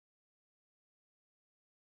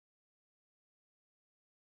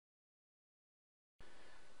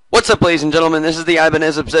What's up, ladies and gentlemen? This is the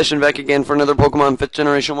Ibanez Obsession back again for another Pokemon 5th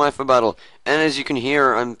Generation Wi-Fi battle. And as you can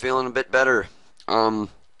hear, I'm feeling a bit better.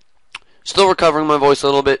 Still recovering my voice a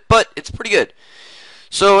little bit, but it's pretty good.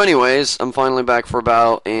 So anyways, I'm finally back for a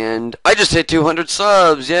battle, and I just hit 200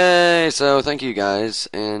 subs! Yay! So thank you guys,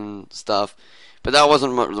 and stuff. But that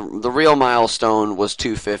wasn't, the real milestone was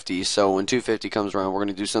 250, so when 250 comes around, we're going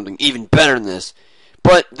to do something even better than this.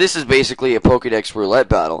 But this is basically a Pokédex roulette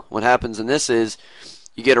battle. What happens in this is,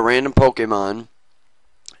 you get a random Pokemon,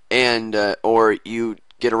 and or you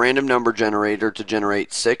get a random number generator to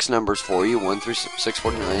generate 6 numbers for you, 1 through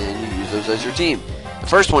 649, and you use those as your team. The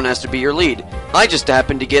first one has to be your lead. I just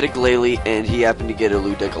happened to get a Glalie, and he happened to get a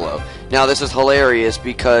Ludicolo. Now this is hilarious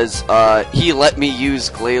because he let me use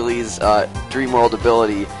Glalie's Dream World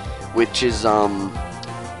ability, which is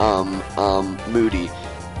Moody.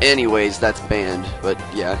 Anyways, that's banned, but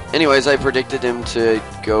yeah. Anyways, I predicted him to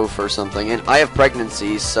go for something, and I have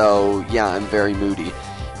pregnancy, so yeah, I'm very moody.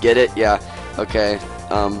 Get it? Yeah. Okay.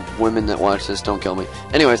 Women that watch this, don't kill me.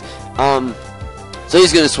 Anyways, so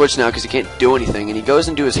he's gonna switch now because he can't do anything, and he goes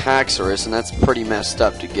into his Haxorus, and that's pretty messed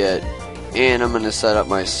up to get. And I'm gonna set up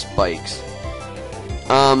my spikes.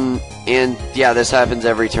 And yeah, this happens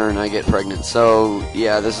every turn I get pregnant. So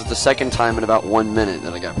yeah, this is the second time in about 1 minute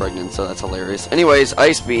that I got pregnant, so that's hilarious. Anyways,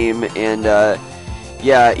 Ice Beam, and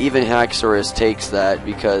yeah, even Haxorus takes that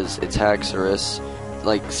because it's Haxorus.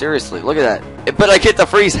 Like, seriously, look at that. But I get the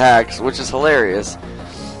freeze hacks, which is hilarious.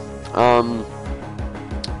 And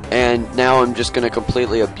now I'm just going to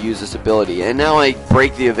completely abuse this ability. And now I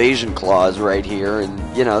break the evasion clause right here,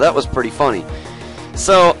 and, you know, that was pretty funny.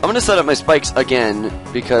 So, I'm going to set up my spikes again,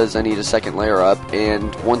 because I need a second layer up,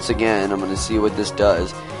 and once again, I'm going to see what this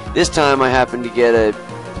does. This time I happen to get a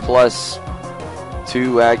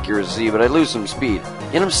 +2 accuracy, but I lose some speed.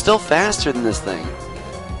 And I'm still faster than this thing,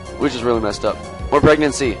 which is really messed up. More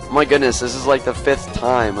pregnancy. My goodness, this is like the 5th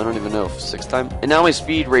time. I don't even know, 6th time? And now my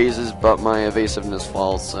speed raises, but my evasiveness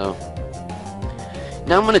falls, so.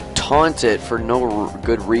 Now I'm going to taunt it for no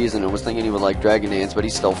good reason. I was thinking he would like Dragon Dance, but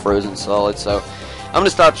he's still frozen solid, so. I'm going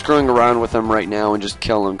to stop screwing around with him right now and just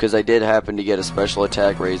kill him, because I did happen to get a special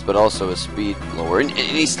attack raise, but also a speed lower. And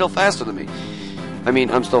he's still faster than me. I mean,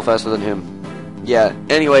 I'm still faster than him. Yeah,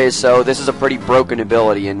 anyways, so this is a pretty broken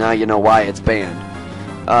ability, and now you know why it's banned.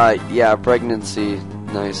 Yeah, pregnancy.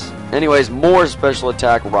 Nice. Anyways, more special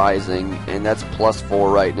attack rising, and that's +4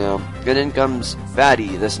 right now. And in comes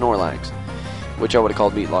Fatty, the Snorlax, which I would have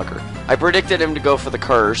called Meat Locker. I predicted him to go for the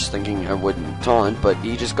curse, thinking I wouldn't taunt, but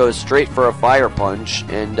he just goes straight for a fire punch,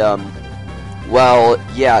 and, well,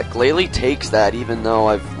 yeah, Glalie takes that, even though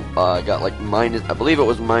I've, got, like, I believe it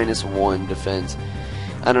was -1 defense.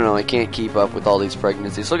 I don't know, I can't keep up with all these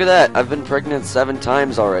pregnancies. Look at that, I've been pregnant 7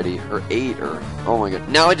 times already, or 8, or, oh my god.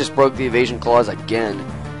 Now I just broke the evasion clause again.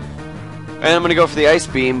 And I'm gonna go for the Ice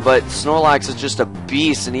Beam, but Snorlax is just a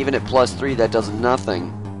beast, and even at +3, that does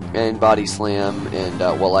nothing. And Body Slam, and,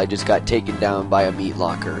 well, I just got taken down by a Meat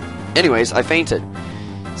Locker. Anyways, I fainted.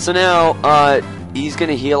 So now, he's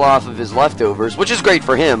gonna heal off of his leftovers, which is great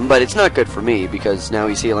for him, but it's not good for me, because now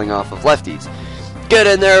he's healing off of lefties. Get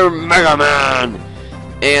in there, Mega Man!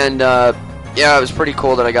 And, yeah, it was pretty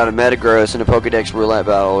cool that I got a Metagross in a Pokédex roulette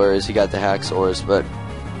battle, whereas he got the Haxorus, but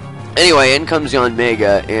anyway, in comes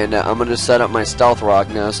Yanmega, and I'm going to set up my Stealth Rock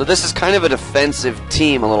now. So this is kind of a defensive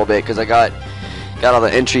team a little bit, because I got all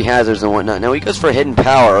the entry hazards and whatnot. Now he goes for Hidden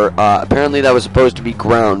Power. Apparently that was supposed to be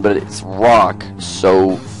ground, but it's rock,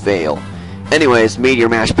 so fail. Anyways, Meteor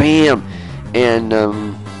Mash, bam! And,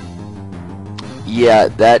 yeah,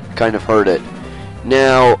 that kind of hurt it.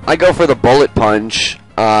 Now, I go for the Bullet Punch,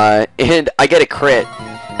 and I get a crit.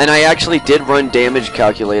 And I actually did run damage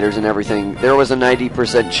calculators and everything. There was a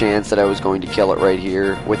 90% chance that I was going to kill it right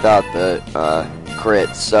here without the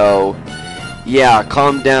crit. So, yeah,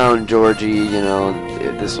 calm down, Georgie. You know,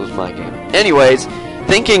 this was my game. Anyways,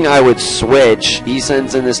 thinking I would switch, he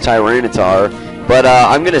sends in this Tyranitar. But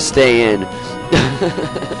I'm going to stay in.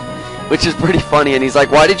 Which is pretty funny. And he's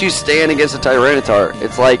like, why did you stand against a Tyranitar?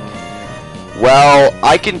 It's like, well,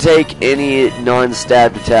 I can take any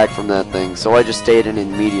non-stabbed attack from that thing, so I just stayed in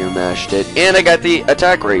and Meteor Mashed it. And I got the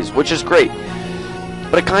attack raise, which is great.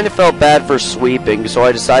 But I kind of felt bad for sweeping, so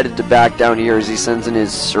I decided to back down here as he sends in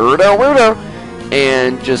his Surdowoodo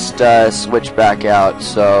and just switch back out.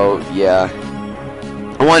 So, yeah.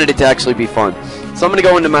 I wanted it to actually be fun. So I'm going to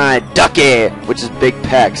go into my Ducky, which is Big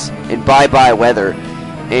Pecs, and Bye-Bye Weather,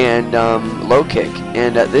 and Low Kick.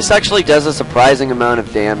 And this actually does a surprising amount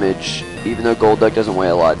of damage, even though Golduck doesn't weigh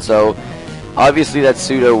a lot. So, obviously that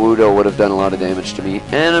Sudowoodo would have done a lot of damage to me.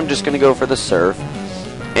 And I'm just going to go for the Surf.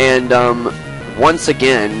 And, once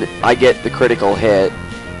again, I get the critical hit.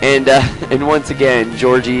 And once again,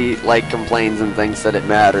 Georgie like complains and thinks that it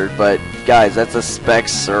mattered, but guys, that's a spec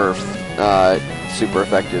surf, super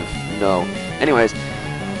effective. No. Anyways,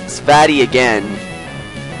 Spatty again,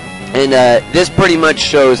 and this pretty much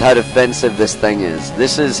shows how defensive this thing is.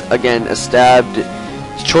 This is again a stabbed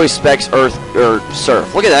choice specs earth or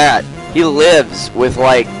surf. Look at that. He lives with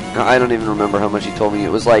like, I don't even remember how much he told me.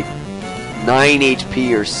 It was like 9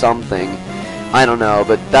 HP or something. I don't know,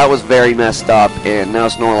 but that was very messed up, and now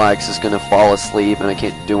Snorlax is going to fall asleep, and I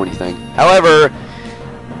can't do anything. However,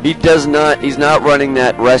 he's not running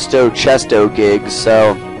that Resto Chesto gig,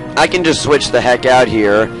 so I can just switch the heck out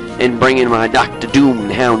here and bring in my Dr. Doom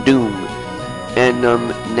and Houndoom. And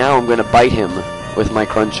now I'm going to bite him with my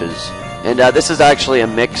crunches. And this is actually a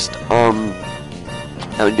mixed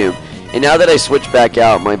Houndoom. And now that I switch back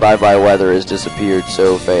out, my bye-bye weather has disappeared,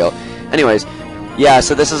 so fail. Anyways, yeah,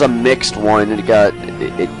 so this is a mixed one. It got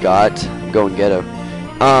go and get him.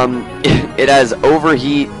 It has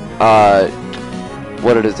overheat.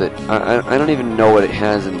 What is it? I don't even know what it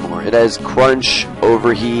has anymore. It has crunch,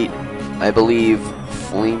 overheat, I believe,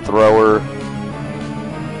 flamethrower,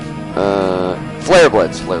 flare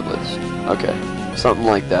blitz. Okay, something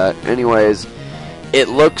like that. Anyways, it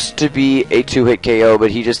looks to be a 2-hit KO,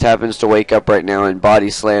 but he just happens to wake up right now and body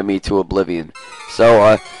slam me to oblivion.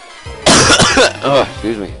 So, oh,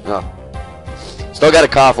 excuse me. Oh. Still got a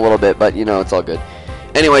cough a little bit, but you know, it's all good.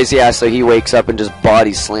 Anyways, yeah, so he wakes up and just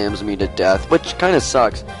body slams me to death, which kind of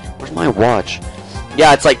sucks. Where's my watch?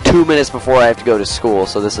 Yeah, it's like 2 minutes before I have to go to school,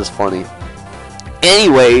 so this is funny.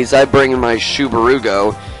 Anyways, I bring in my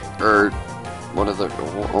Shubarugo, or one of the,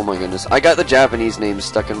 oh my goodness. I got the Japanese name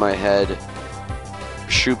stuck in my head.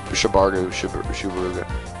 Shubarugo.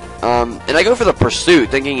 And I go for the Pursuit,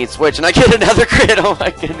 thinking he'd switch, and I get another crit, oh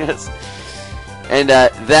my goodness. And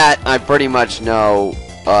that, I pretty much know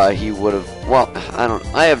he would have, well,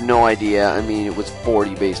 I have no idea. I mean, it was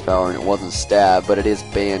 40 base power, and it wasn't stab, but it is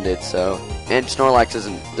banded, so. And Snorlax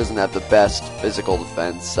doesn't have the best physical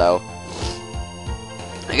defense, so.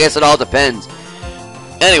 I guess it all depends.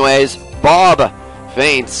 Anyways, Bob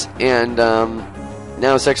faints, and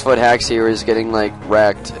now 6-foot Hacks here is getting like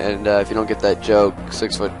wrecked, and if you don't get that joke,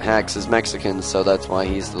 6-foot Hacks is Mexican, so that's why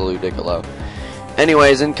he's the Ludicolo.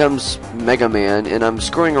 Anyways, in comes Mega Man, and I'm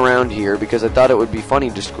screwing around here because I thought it would be funny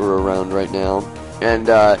to screw around right now. And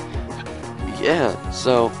yeah,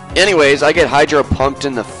 so anyways, I get Hydro pumped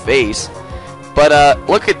in the face, but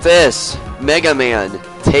look at this, Mega Man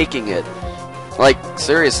taking it. Like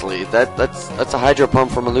seriously, that's a Hydro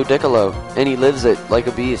pump from a Ludicolo, and he lives it like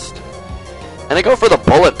a beast. And I go for the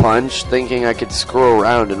Bullet Punch, thinking I could screw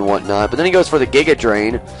around and whatnot, but then he goes for the Giga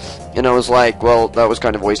Drain, and I was like, well, that was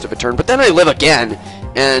kind of a waste of a turn. But then I live again,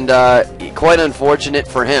 and quite unfortunate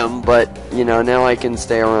for him, but, you know, now I can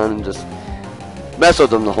stay around and just mess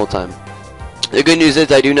with him the whole time. The good news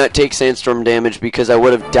is I do not take Sandstorm damage because I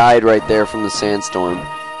would have died right there from the Sandstorm.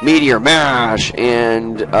 Meteor Mash,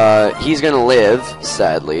 and he's going to live,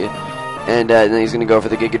 sadly. And then he's going to go for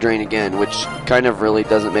the Giga Drain again, which kind of really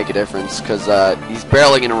doesn't make a difference, because he's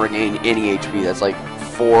barely going to regain any HP. That's like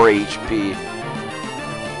 4 HP.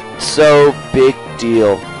 So, big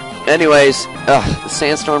deal. Anyways, the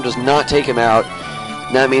Sandstorm does not take him out.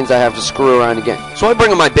 And that means I have to screw around again. So I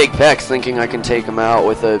bring him my Big Pecs, thinking I can take him out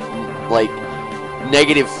with a, like,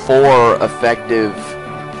 -4 effective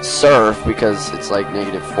Surf, because it's like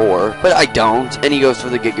 -4, but I don't, and he goes for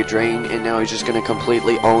the Giga Drain, and now he's just gonna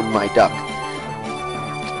completely own my duck.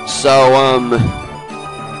 So,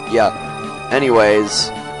 yeah, anyways,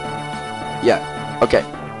 yeah, okay,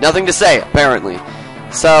 nothing to say, apparently.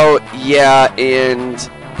 So, yeah, and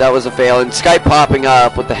that was a fail, and Skype popping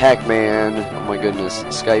up, what the heck, man, oh my goodness,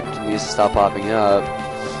 Skype needs to stop popping up.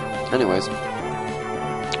 Anyways,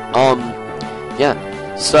 yeah,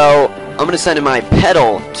 so I'm going to send in my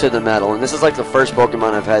Petal to the metal, and this is like the first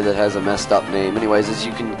Pokemon I've had that has a messed up name. Anyways, as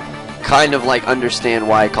you can kind of like understand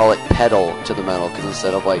why I call it Petal to the metal, because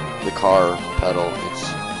instead of like the car pedal, it's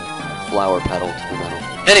flower petal to the metal.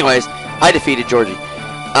 Anyways, I defeated Georgie.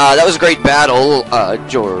 That was a great battle,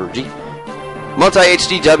 Georgie.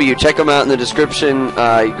 MultiHGW, check him out in the description.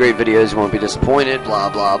 Great videos, you won't be disappointed, blah,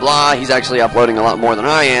 blah, blah. He's actually uploading a lot more than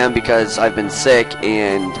I am because I've been sick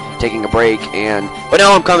and taking a break, but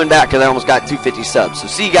now I'm coming back because I almost got 250 subs. So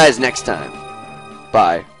see you guys next time.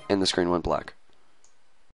 Bye. And the screen went black.